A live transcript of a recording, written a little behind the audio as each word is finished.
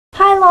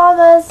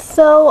llamas,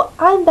 so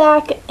I'm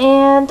back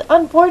and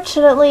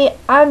unfortunately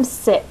I'm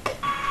sick.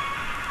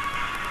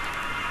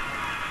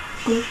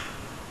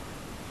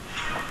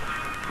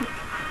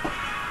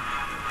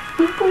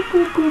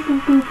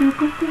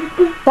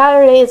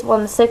 Saturday is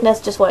when the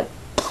sickness just went.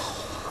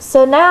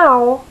 So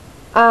now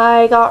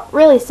I got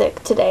really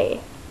sick today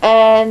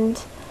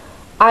and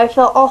I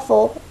felt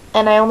awful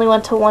and I only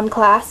went to one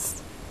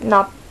class.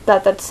 Not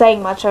that that's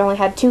saying much, I only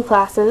had 2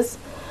 classes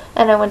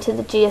and I went to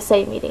the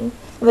GSA meeting.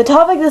 The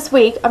topic this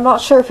week, I'm not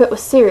sure if it was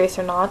serious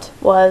or not,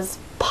 was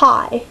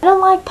pie. I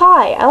don't like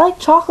pie. I like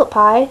chocolate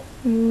pie.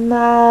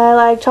 I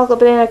like chocolate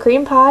banana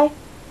cream pie.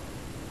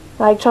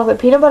 I like chocolate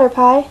peanut butter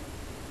pie.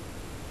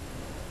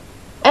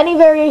 Any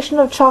variation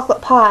of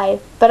chocolate pie,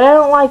 but I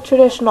don't like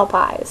traditional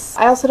pies.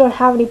 I also don't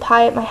have any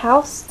pie at my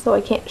house, so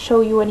I can't show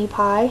you any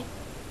pie.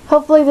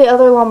 Hopefully the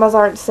other llamas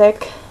aren't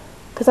sick,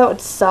 because that would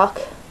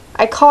suck.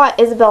 I caught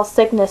Isabel's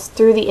sickness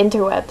through the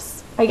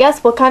interwebs. I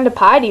guess, what kind of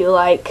pie do you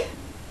like?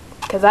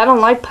 Because I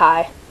don't like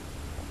pie.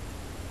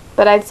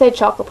 But I'd say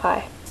chocolate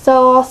pie.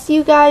 So I'll see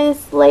you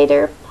guys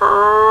later.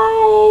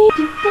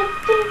 Bye!